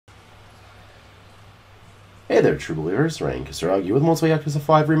Hey there, true believers. Ryan Kisaragi with Multiple Yakuza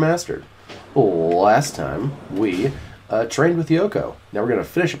 5 Remastered. Last time, we trained with Yoko. Now we're going to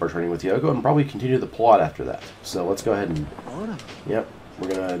finish up our training with Yoko and probably continue the plot after that. So let's go ahead and... Yep, we're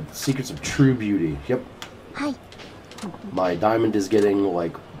going to... Secrets of True Beauty. Yep. Hi. My diamond is getting,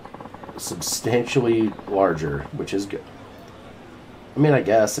 like, substantially larger, which is good. I mean, I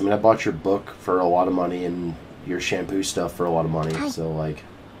guess. I mean, I bought your book for a lot of money and your shampoo stuff for a lot of money. Hi. So, like...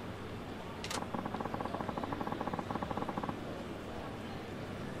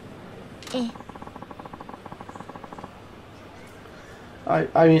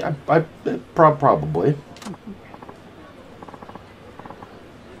 I mean, probably.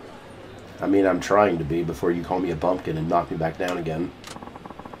 I mean, I'm trying to be before you call me a bumpkin and knock me back down again.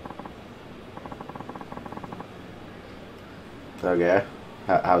 Okay.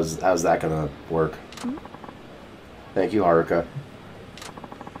 How's that gonna work? Thank you, Haruka.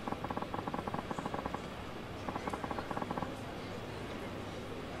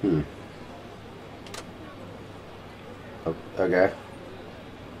 Okay.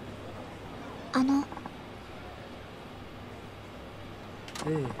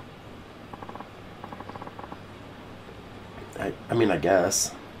 I mean, I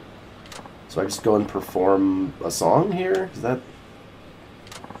guess. So I just go and perform a song here? Is that...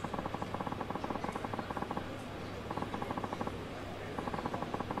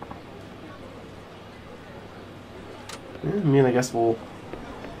 I mean, I guess we'll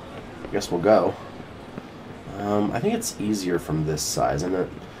go. I think it's easier from this size, and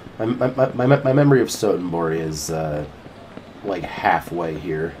my memory of Sotenbori is like halfway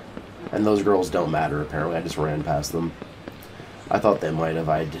here, and those girls don't matter apparently. I just ran past them. I thought they might have.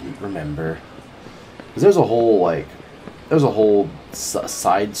 I didn't remember. Because there's a whole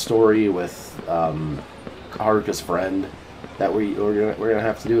side story with Haruka's friend that we're gonna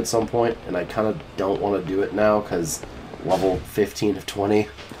have to do at some point, and I kind of don't want to do it now because level 15 of 20.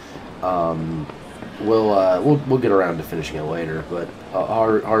 We'll get around to finishing it later, but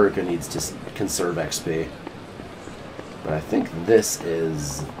Haruka needs to conserve XP. But I think this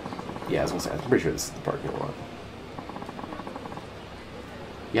is... Yeah, I was gonna say, I'm pretty sure this is the parking lot.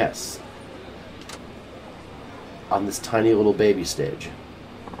 Yes. On this tiny little baby stage.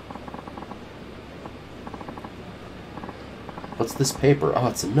 What's this paper? Oh,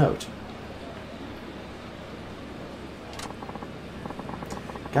 it's a note.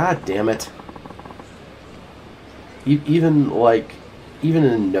 God damn it. Even in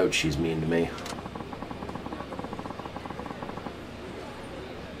a note, she's mean to me.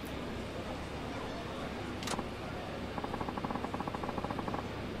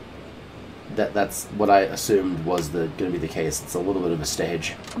 That's what I assumed was going to be the case. It's a little bit of a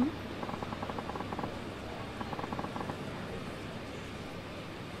stage.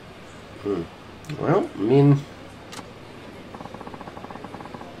 Well, I mean...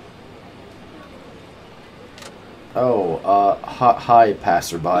 Oh, hi,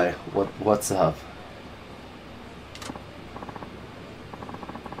 passerby. What's up?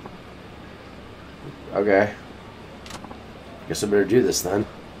 Okay. Guess I better do this then.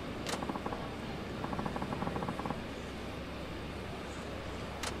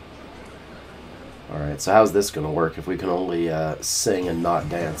 Alright, so how's this gonna work if we can only sing and not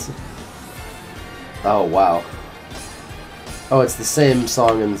dance? Oh, wow. Oh, it's the same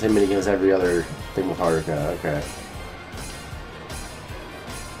song and the same minigame as every other thing with Haruka. Okay.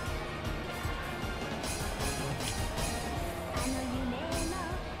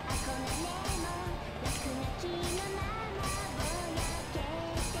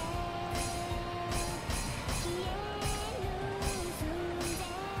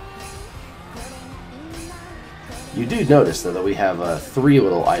 You do notice, though, that we have 3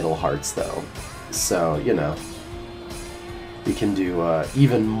 little idle hearts, though. So, you know, we can do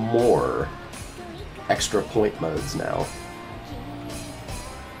even more extra point modes now.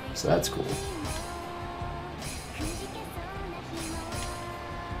 So that's cool.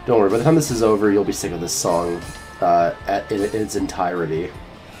 Don't worry, by the time this is over, you'll be sick of this song in its entirety.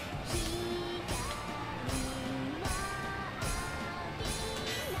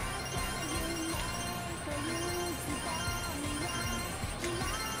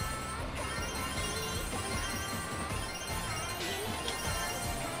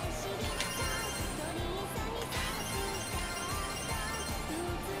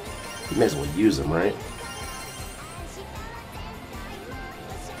 You may as well use them, right?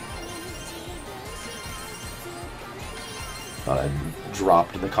 Thought I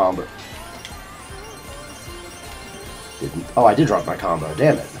dropped the combo. Didn't. Oh, I did drop my combo.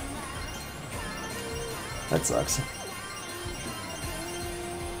 Damn it. That sucks.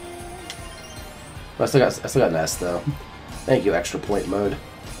 I still got an S though. Thank you, Extra Point Mode.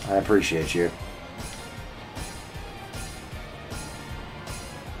 I appreciate you.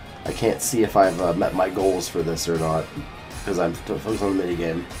 I can't see if I've met my goals for this or not because I'm focused on the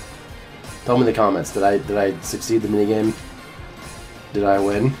minigame. Tell me in the comments. Did I succeed the minigame? Did I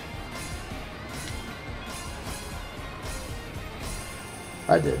win?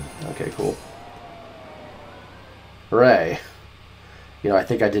 I did. Okay, cool. Hooray! You know, I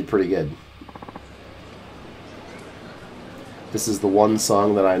think I did pretty good. This is the one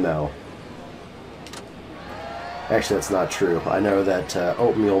song that I know. Actually, that's not true. I know that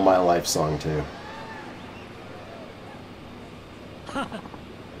Oatmeal My Life song, too.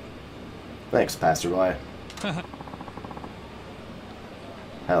 Thanks, passerby.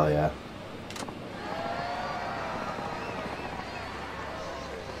 Hell yeah.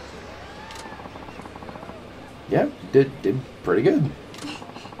 Yeah, did pretty good.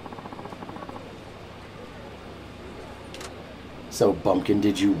 So, Bumpkin,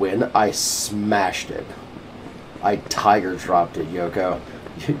 did you win? I smashed it. I tiger dropped it, Yoko.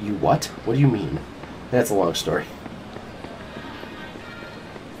 You what? What do you mean? That's a long story.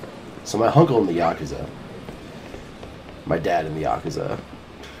 So my uncle in the Yakuza. My dad in the Yakuza.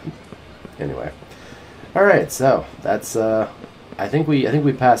 Anyway. Alright, so that's I think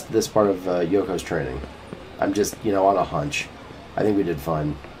we passed this part of Yoko's training. I'm just, you know, on a hunch. I think we did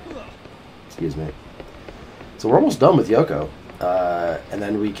fine. Excuse me. So we're almost done with Yoko. And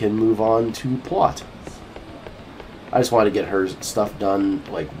then we can move on to plot. I just wanted to get her stuff done,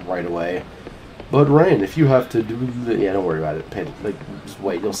 like, right away. But, Rain, if you have to do... Yeah, don't worry about it. Like, just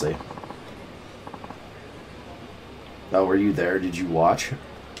wait, you'll see. Oh, were you there? Did you watch?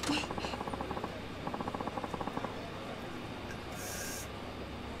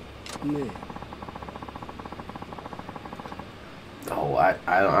 Oh,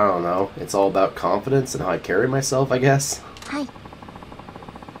 I don't know. It's all about confidence and how I carry myself, I guess. Hi.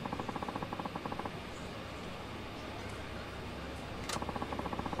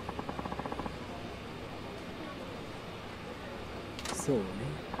 So,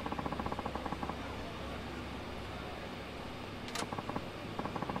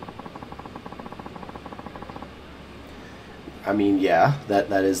 I mean, yeah,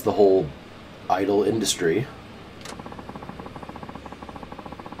 that is the whole idol industry.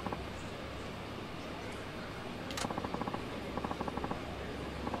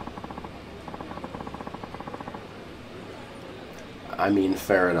 I mean,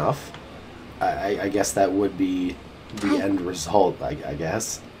 fair enough. I guess that would be the end result, I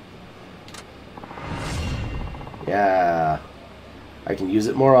guess. Yeah. I can use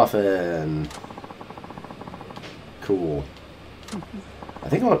it more often. Cool. I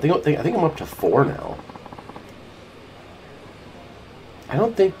think I'm up to 4 now. I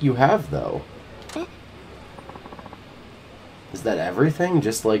don't think you have, though. Is that everything?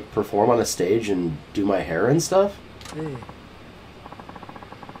 Just, like, perform on a stage and do my hair and stuff? hey.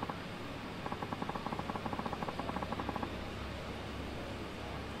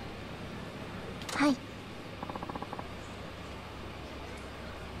 Hi.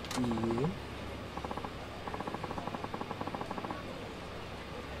 Yeah.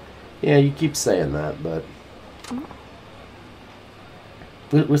 Yeah, you keep saying that, but...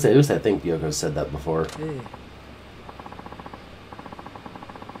 At least I think Yoko said that before. Hey.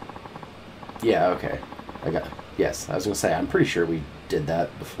 Yeah, okay. Yes, I was gonna say, I'm pretty sure we did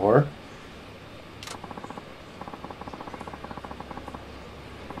that before.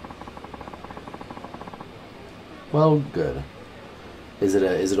 Well, good. Is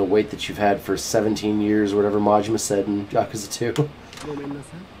it a weight that you've had for 17 years, or whatever Majima said in Yakuza 2?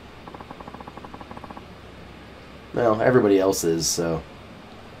 Well, everybody else is, so...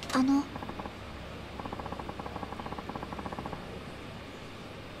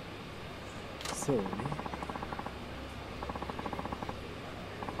 そうね。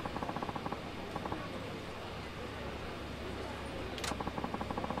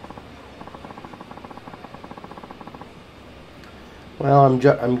Well,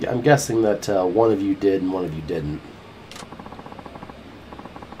 I'm guessing that one of you did and one of you didn't.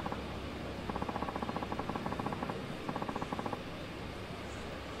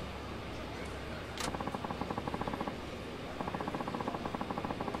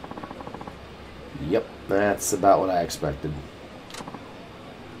 Yep, that's about what I expected.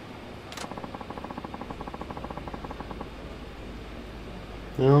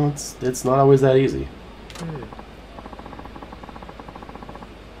 You know, it's not always that easy.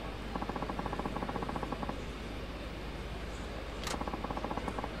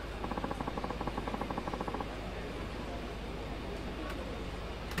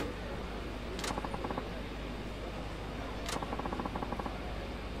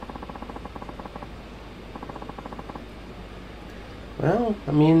 Well,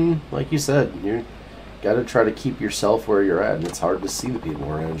 I mean, like you said, you gotta try to keep yourself where you're at, and it's hard to see the people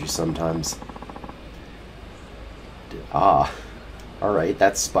around you sometimes. Ah, alright,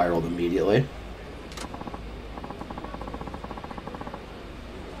 that spiraled immediately.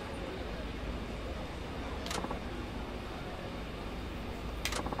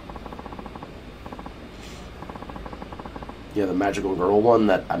 Yeah, the magical girl one,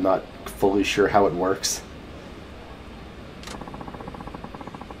 that I'm not fully sure how it works.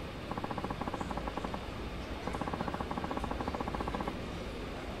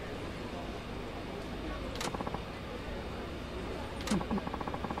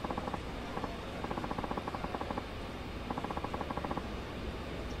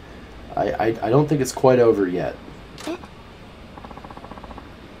 I don't think it's quite over yet.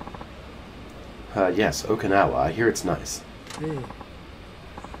 Yes, Okinawa. I hear it's nice. Hey.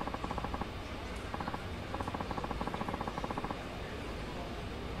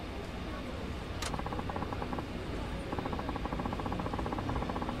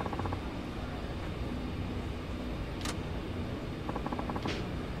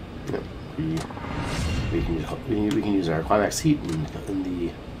 Yep. We can use our climax heat in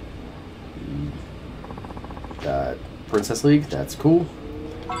the Princess League. That's cool.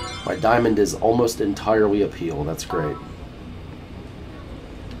 My diamond is almost entirely appeal. That's great.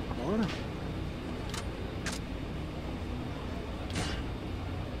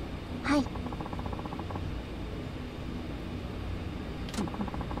 Hi.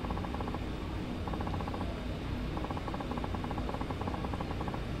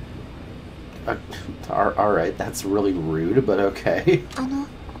 Alright, that's really rude, but okay.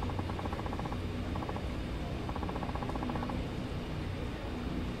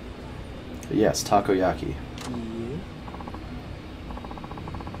 Yes, takoyaki. Yeah.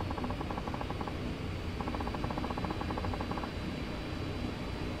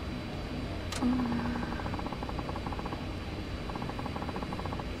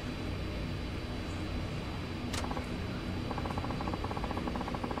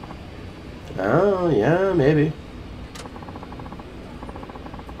 Oh, yeah, maybe.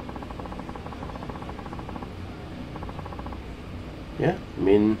 Yeah, I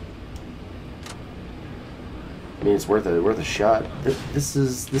mean, it's worth a shot. This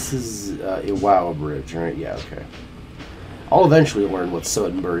is Iwawa Bridge, right? Yeah, okay. I'll eventually learn what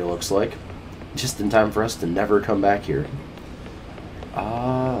Sotenbury looks like, just in time for us to never come back here.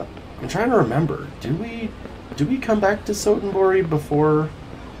 I'm trying to remember. Do we come back to Sotenbury before?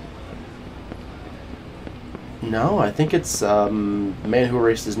 No, I think it's Man Who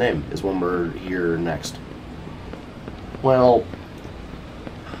Erased His Name is when we're here next. Well,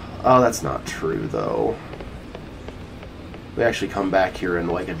 oh, that's not true though. We actually come back here in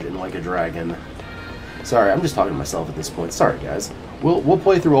like a dragon. Sorry, I'm just talking to myself at this point. Sorry, guys. We'll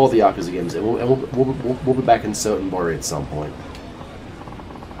play through all the Yakuza games, and we'll be back in Sotenbury at some point.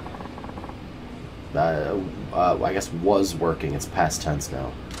 I guess was working. It's past tense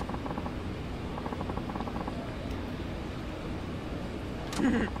now.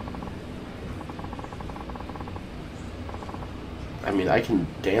 I mean, I can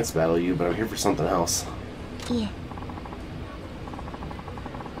dance battle you, but I'm here for something else. Yeah.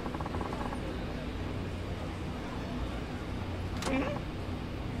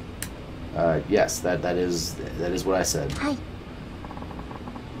 Yes, that is what I said. Hi.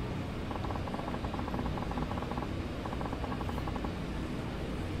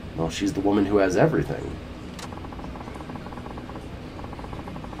 Well, she's the woman who has everything.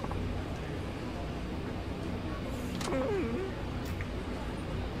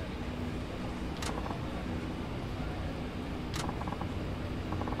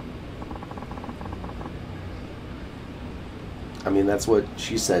 I mean, that's what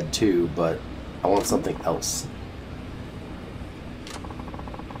she said too, but I want something else.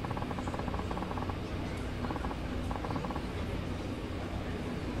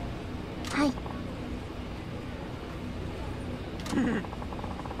 Hi.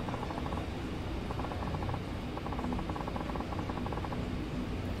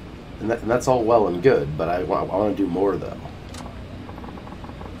 And that's all well and good, but I want to do more though.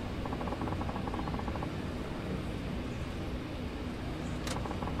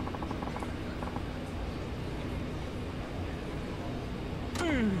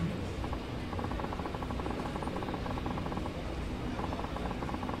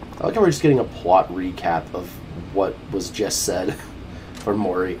 I like how we're just getting a plot recap of what was just said from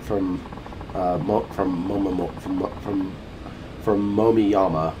Mori from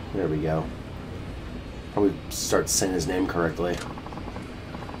Momiyama. There we go. Probably start saying his name correctly.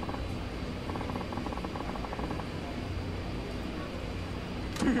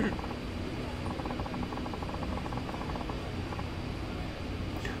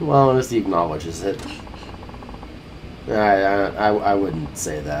 Well, at least he acknowledges it. I wouldn't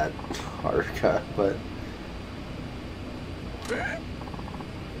say that, Haruka, but...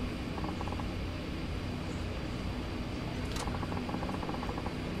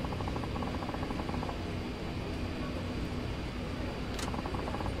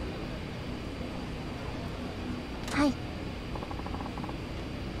 Hi.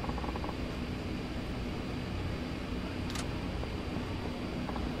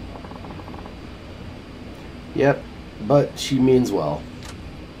 Yep, but she means well.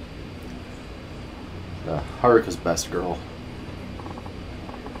 Haruka's best girl.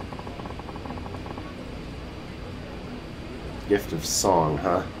 Gift of song,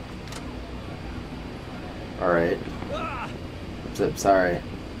 huh? Alright. Sorry.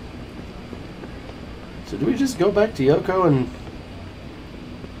 So do we just go back to Yoko and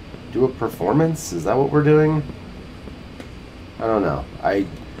do a performance? Is that what we're doing? I don't know.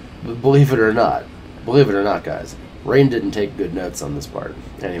 Believe it or not, guys, Rain didn't take good notes on this part.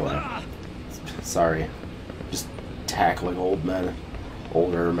 Anyway, sorry. Just tackling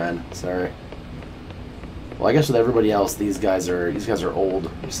older men. Sorry. Well, I guess with everybody else, these guys are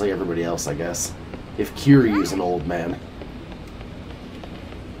old, just like everybody else, I guess. If Kiryu's an old man.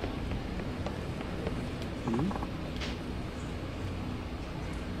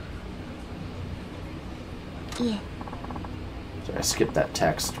 Yeah. Sorry, I skipped that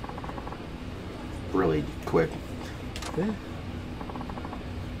text really quick.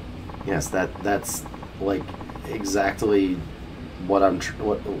 Yes, that's like exactly what I'm.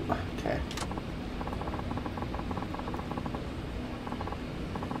 Okay.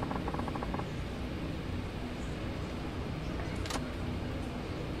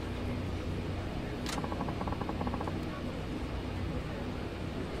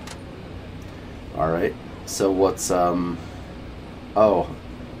 All right. So what's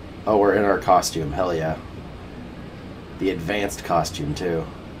Oh, we're in our costume. Hell yeah. The advanced costume too.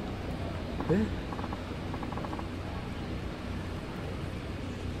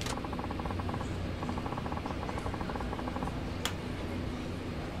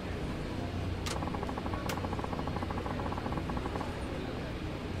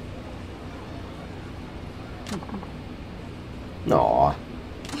 Aww.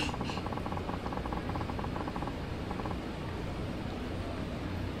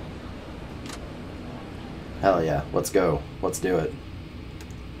 Hell yeah, let's go. Let's do it.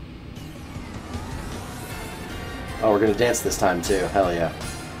 Oh, we're gonna dance this time too. Hell yeah.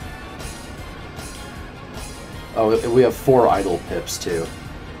 Oh, we have 4 idol pips too.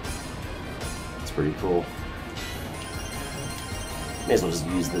 That's pretty cool. May as well just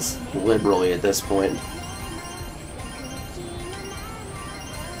use this liberally at this point.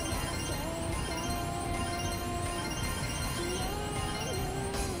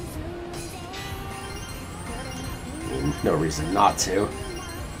 No reason not to.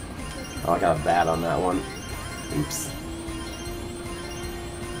 Oh, I got a bad on that one. Oops.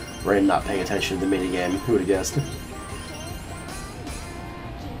 Rain not paying attention to the minigame. Who would have guessed?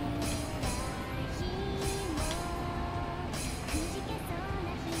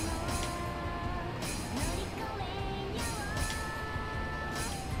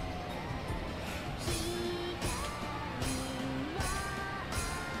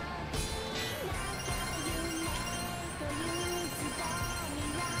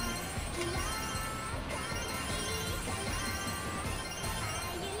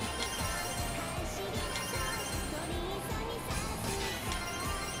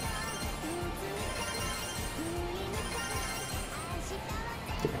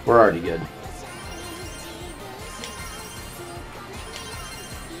 We're already good.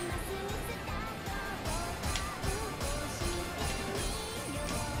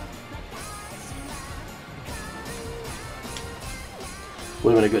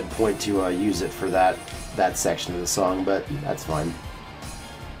 Would have been a good point to use it for that section of the song, but that's fine.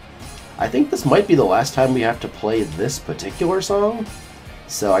 I think this might be the last time we have to play this particular song,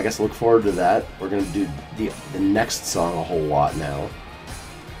 so I guess look forward to that. We're going to do the next song a whole lot now.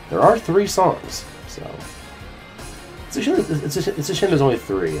 There are 3 songs, so it's a shame there's only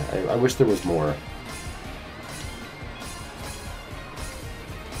 3. I wish there was more.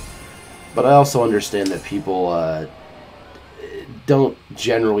 But I also understand that people don't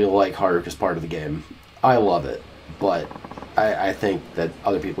generally like Haruka's part of the game. I love it, but I think that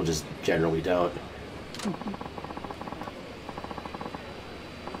other people just generally don't.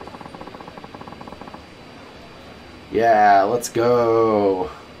 Yeah, let's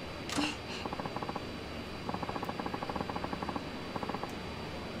go.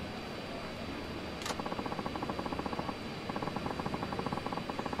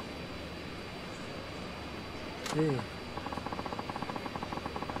 ええ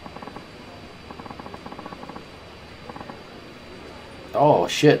Oh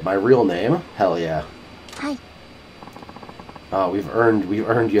shit, my real name? Hell yeah. はい Oh, we've earned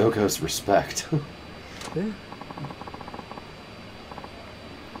Yoko's respect. え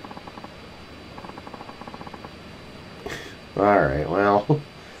Alright, well,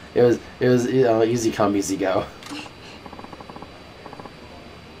 it was easy come, easy go.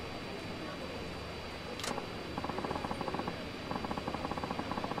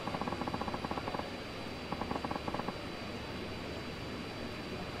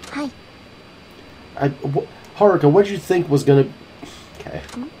 Haruka, what'd you think was gonna... Okay.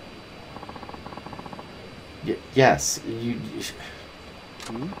 Yes,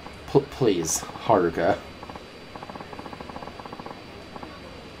 please, Haruka.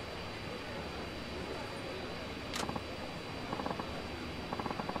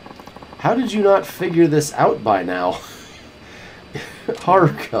 How did you not figure this out by now?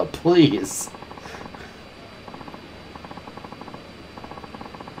 Haruka, please.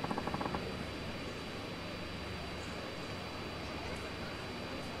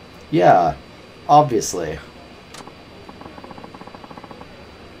 Yeah, obviously.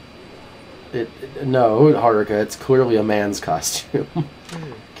 No, Haruka, it's clearly a man's costume.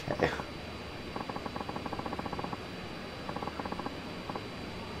 Okay.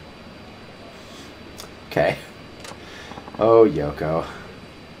 Okay. Oh, Yoko.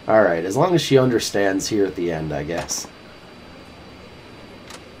 Alright, as long as she understands here at the end, I guess.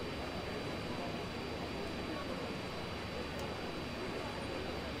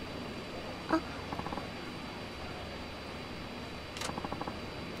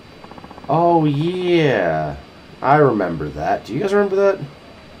 Oh, yeah. I remember that. Do you guys remember that?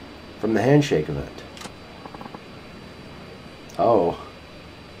 From the handshake event. Oh.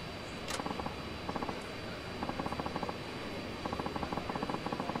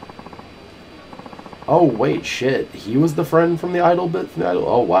 Oh, wait, shit. He was the friend from the idol bit? From the idol?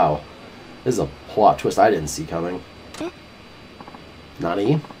 Oh, wow. This is a plot twist I didn't see coming.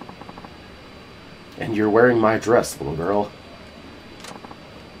 Nani? And you're wearing my dress, little girl.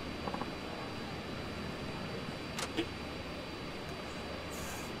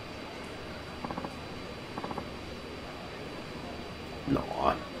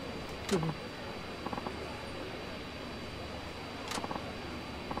 No.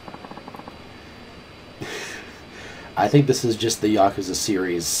 I think this is just the Yakuza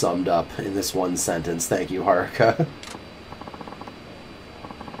series summed up in this one sentence. Thank you, Haruka.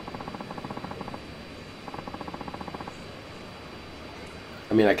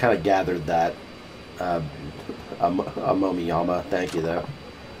 I mean, I kind of gathered that. Momiyama. Thank you, though.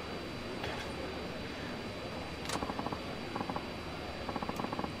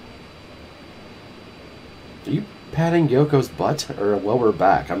 Are you patting Yoko's butt or lower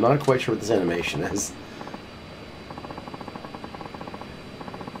back? I'm not quite sure what this animation is.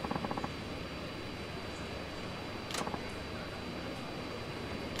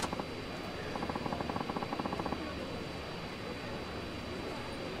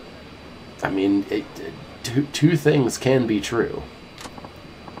 I mean, two things can be true.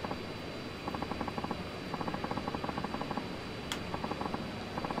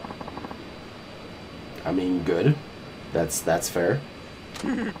 I mean, good. That's fair.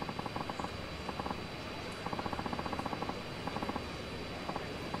 I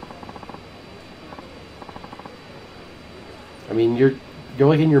mean, you're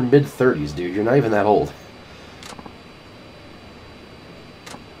like in your mid-30s, dude. You're not even that old.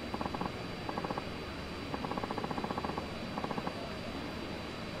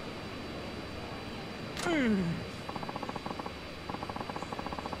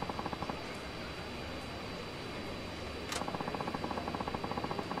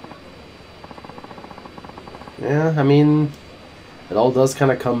 Yeah, I mean, it all does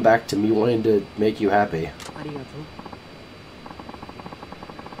kind of come back to me wanting to make you happy. ありがとう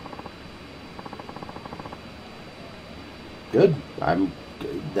Good.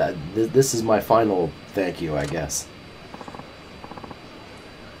 This is my final thank you, I guess.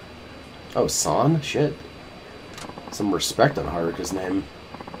 Oh, San? Shit. Some respect on Haruka's name.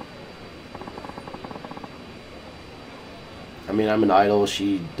 I mean, I'm an idol.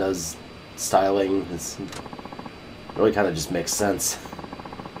 She does styling. It's really kind of just makes sense.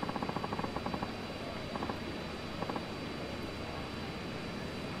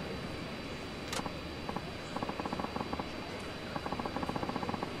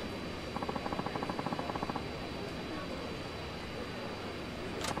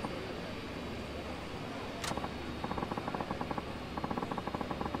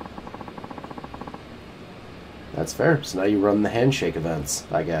 That's fair. So now you run the handshake events,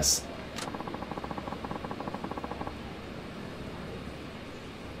 I guess.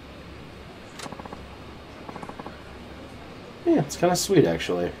 Yeah, it's kind of sweet,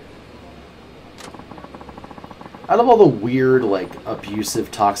 actually. Out of all the weird, like,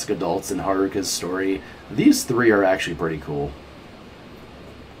 abusive, toxic adults in Haruka's story, these three are actually pretty cool.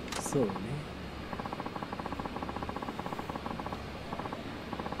 そうね。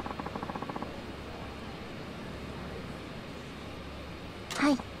は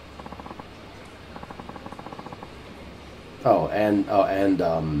い。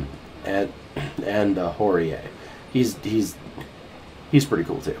 and Horie. He's pretty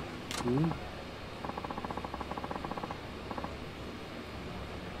cool too. うん。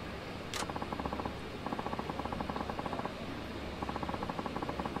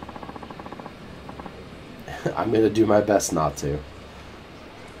 I'm gonna do my best not to.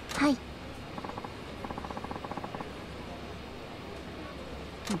 はい。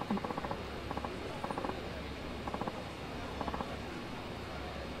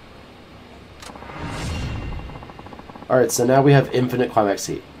 Alright, so now we have infinite climax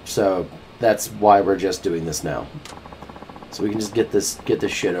heat. So that's why we're just doing this now. So we can just get this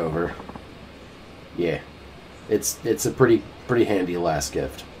shit over. Yeah. It's a pretty handy last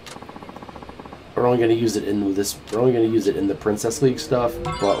gift. We're only gonna use it in this we're only gonna use it in the Princess League stuff,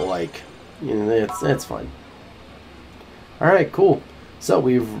 but like, you know, it's fine. Alright, cool. So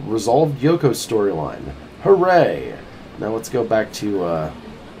we've resolved Yoko's storyline. Hooray! Now let's go back to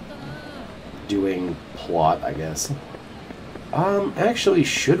doing plot, I guess. Actually,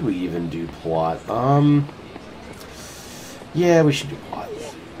 should we even do plot? Yeah, we should do plot.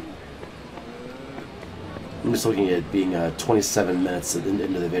 I'm just looking at it being 27 minutes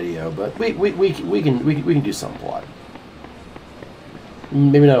into the video, but we can do some plot.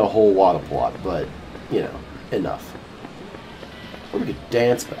 Maybe not a whole lot of plot, but you know, enough. Or we could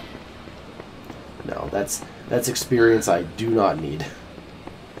dance, but no, that's experience I do not need.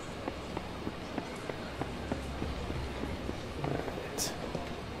 Alright.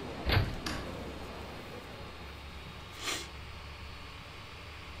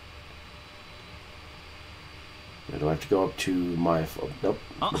 Do I have to go up to my phone? Nope.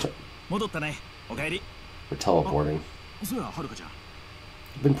 戻ったね。おかえり。 We're teleporting. そうや、はるかちゃん。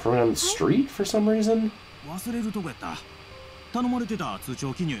 You've been thrown on the street for some reason? 忘れるとこやった。頼まれてた通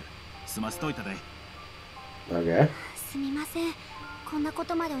帳記入。済ませといたで。Okay. すみません。こんなこ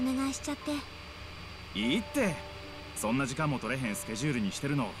とまでお願いしちゃって。いいって。そんな時間も取れへんスケジュールにして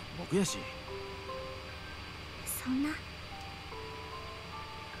るの僕やし。そんな。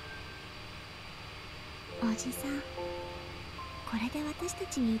おじさん、これで私た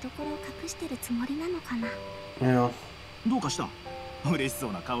ちに居所を隠してるつもりなのかな。Yeah. どうかした？嬉しそ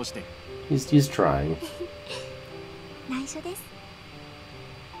うな顔して。He's trying. 内緒です。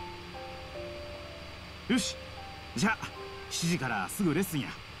よし。じゃあ7時からすぐレッスンや。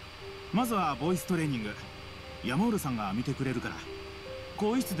まずはボイストレーニング。山浦さんが見てくれるから。更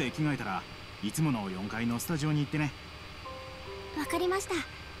衣室で着替えたらいつもの4階のスタジオに行ってね。わかりました。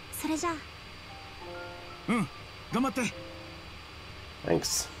それじゃあ。うん、頑張って。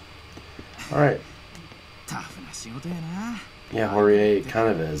Thanks. Alright. タフな仕事やな。Yeah, Horie kind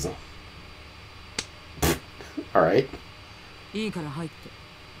of is. Alright. いいから入って。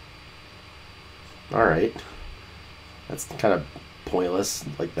Alright. That's kind of pointless.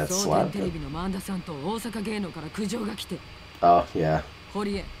 Like that 総 slap. 電テレビの萬田さんと大阪芸能から苦情が来て。 Oh, yeah.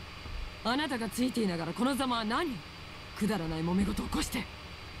 堀江、あなたがついていながらこのざまは何？くだらない揉め事を起こして。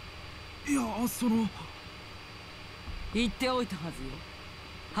いや、その。言っておいたはずよ。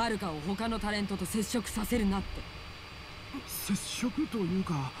はるかを他のタレントと接触させるなって。接触という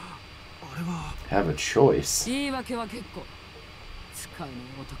か、あれは。Have a choice. 言い訳は結構。使えない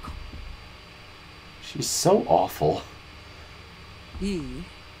男。She's so awful. いい？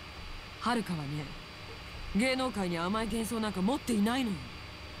はるかはね、芸能界に甘い幻想なんか持っていないのよ。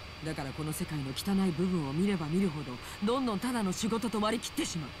だからこの世界の汚い部分を見れば見るほど、どんどんただの仕事と割り切って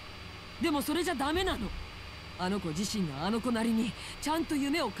しまう。でもそれじゃダメなの。あの子自身があの子なりにちゃんと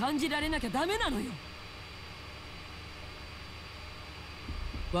夢を感じられなきゃダメなのよ。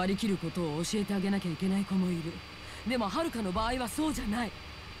割り切ることを教えてあげなきゃいけない子もいる。でもはるかの場合はそうじゃない。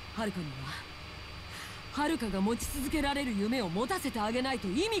はるかにははるかが持ち続けられる夢を持たせてあげないと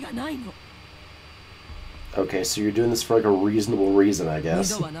意味がないの。 Okay, so you're doing this for like a reasonable reason, I 二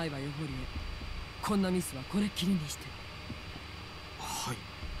guess. 度はないわよ、堀江。こんなミスはこれっきりにして。はい、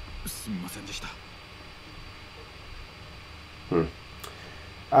すみませんでした。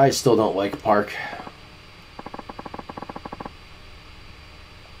I still don't like Park.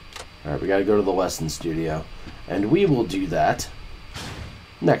 Alright, we gotta go to the lesson studio. And we will do that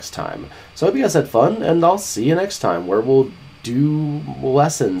next time. So I hope you guys had fun, and I'll see you next time, where we'll do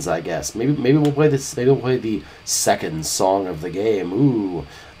lessons, I guess. Maybe we'll play this. Maybe we'll play the second song of the game. Ooh,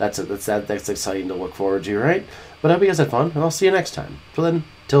 that's exciting to look forward to, right? But I hope you guys had fun, and I'll see you next time.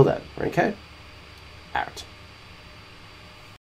 Till then, okay? Out.